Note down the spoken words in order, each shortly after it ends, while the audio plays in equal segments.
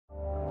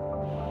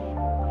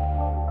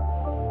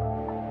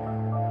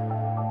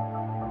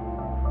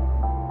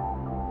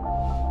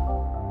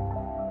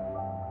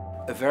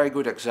very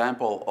good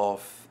example of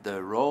the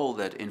role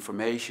that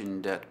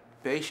information that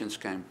patients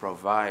can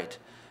provide,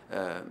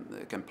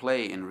 can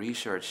play in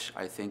research,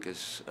 I think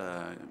is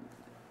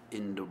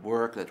in the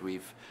work that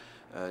we've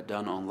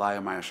done on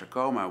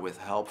leiomyosarcoma with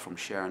help from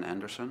Sharon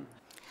Anderson.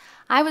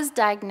 I was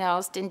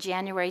diagnosed in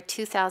January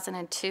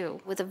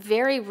 2002 with a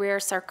very rare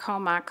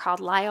sarcoma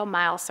called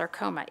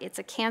leiomyosarcoma. It's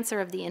a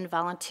cancer of the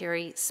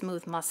involuntary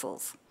smooth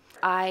muscles.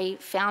 I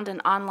found an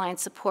online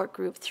support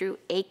group through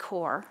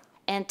ACOR,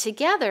 and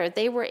together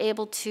they were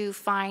able to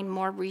find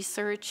more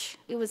research.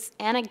 It was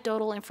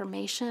anecdotal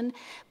information,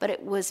 but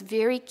it was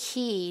very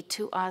key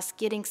to us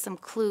getting some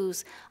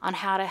clues on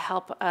how to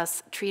help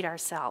us treat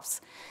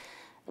ourselves.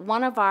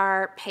 One of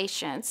our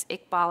patients,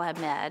 Iqbal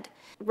Ahmed,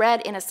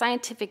 read in a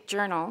scientific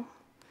journal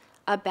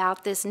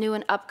about this new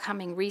and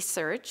upcoming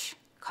research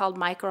called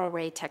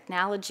microarray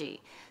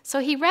technology. So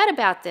he read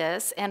about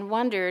this and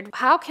wondered,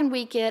 how can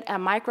we get a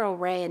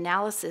microarray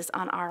analysis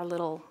on our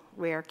little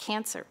rare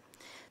cancer?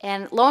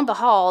 And lo and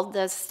behold,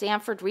 the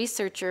Stanford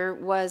researcher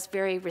was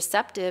very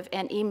receptive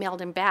and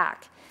emailed him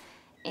back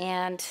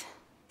and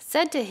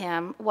said to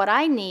him, what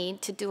I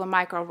need to do a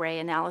microarray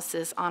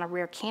analysis on a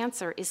rare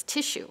cancer is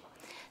tissue.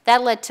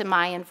 That led to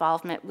my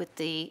involvement with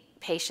the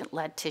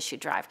patient-led tissue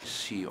drive.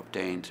 She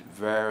obtained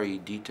very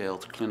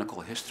detailed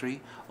clinical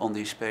history on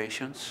these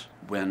patients,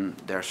 when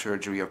their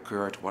surgery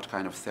occurred, what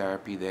kind of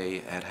therapy they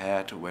had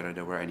had, whether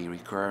there were any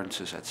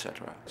recurrences,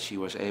 etc. She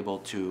was able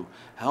to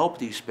help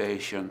these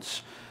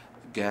patients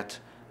get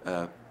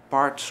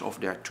parts of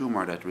their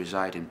tumor that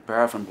reside in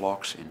paraffin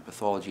blocks in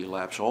pathology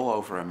labs all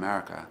over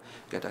America,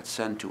 get that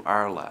sent to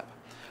our lab,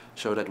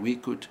 so that we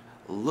could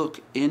look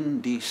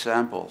in these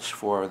samples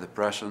for the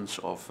presence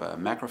of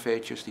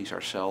macrophages. These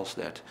are cells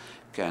that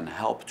can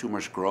help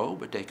tumors grow,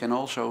 but they can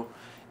also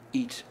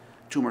eat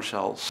tumor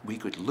cells. We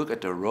could look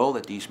at the role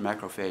that these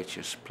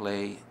macrophages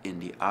play in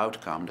the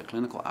outcome, the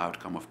clinical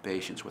outcome of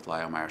patients with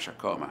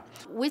leiomyosarcoma.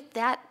 With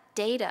that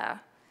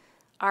data,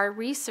 our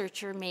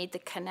researcher made the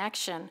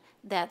connection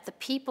that the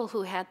people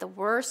who had the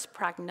worst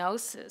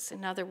prognosis,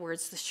 in other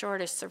words, the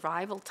shortest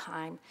survival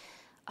time,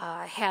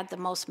 had the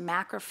most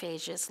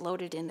macrophages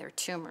loaded in their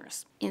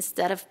tumors.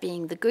 Instead of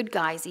being the good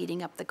guys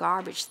eating up the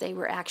garbage, they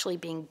were actually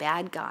being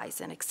bad guys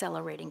and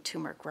accelerating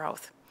tumor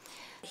growth.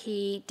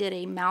 He did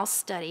a mouse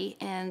study,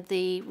 and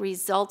the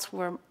results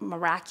were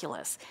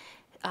miraculous.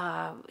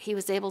 He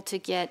was able to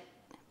get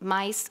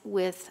mice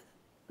with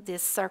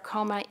this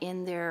sarcoma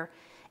in their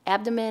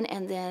abdomen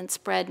and then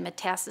spread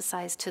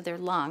metastasized to their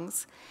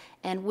lungs.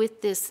 And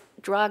with this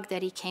drug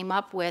that he came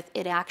up with,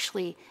 it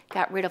actually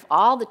got rid of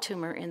all the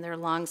tumor in their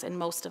lungs and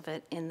most of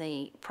it in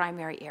the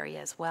primary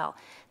area as well.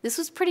 This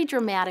was pretty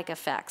dramatic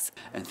effects.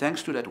 And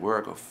thanks to that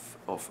work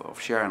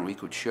of Sharon, we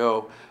could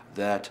show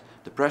that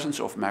the presence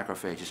of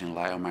macrophages in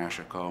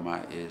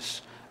leiomyosarcoma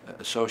is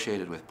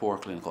associated with poor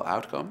clinical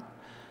outcome.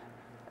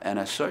 And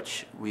as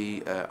such,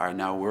 we are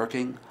now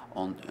working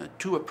on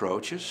two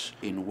approaches.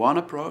 In one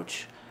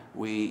approach,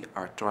 we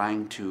are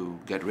trying to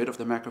get rid of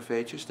the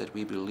macrophages that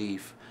we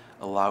believe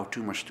allow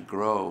tumors to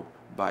grow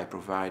by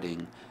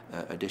providing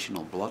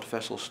additional blood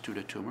vessels to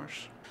the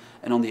tumors.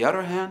 And on the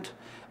other hand,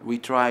 we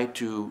try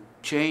to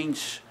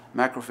change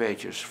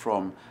macrophages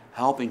from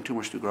helping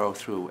tumors to grow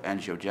through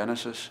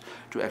angiogenesis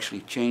to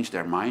actually change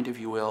their mind, if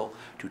you will,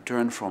 to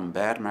turn from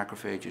bad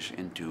macrophages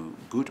into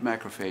good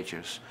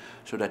macrophages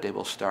so that they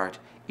will start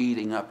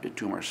eating up the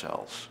tumor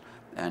cells.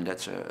 And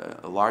that's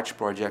a large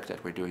project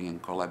that we're doing in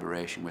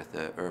collaboration with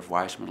the Irv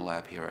Weissman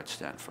lab here at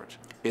Stanford.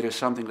 It is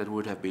something that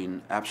would have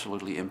been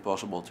absolutely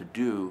impossible to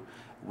do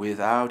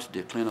without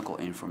the clinical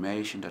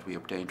information that we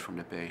obtained from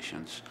the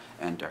patients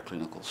and their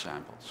clinical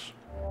samples.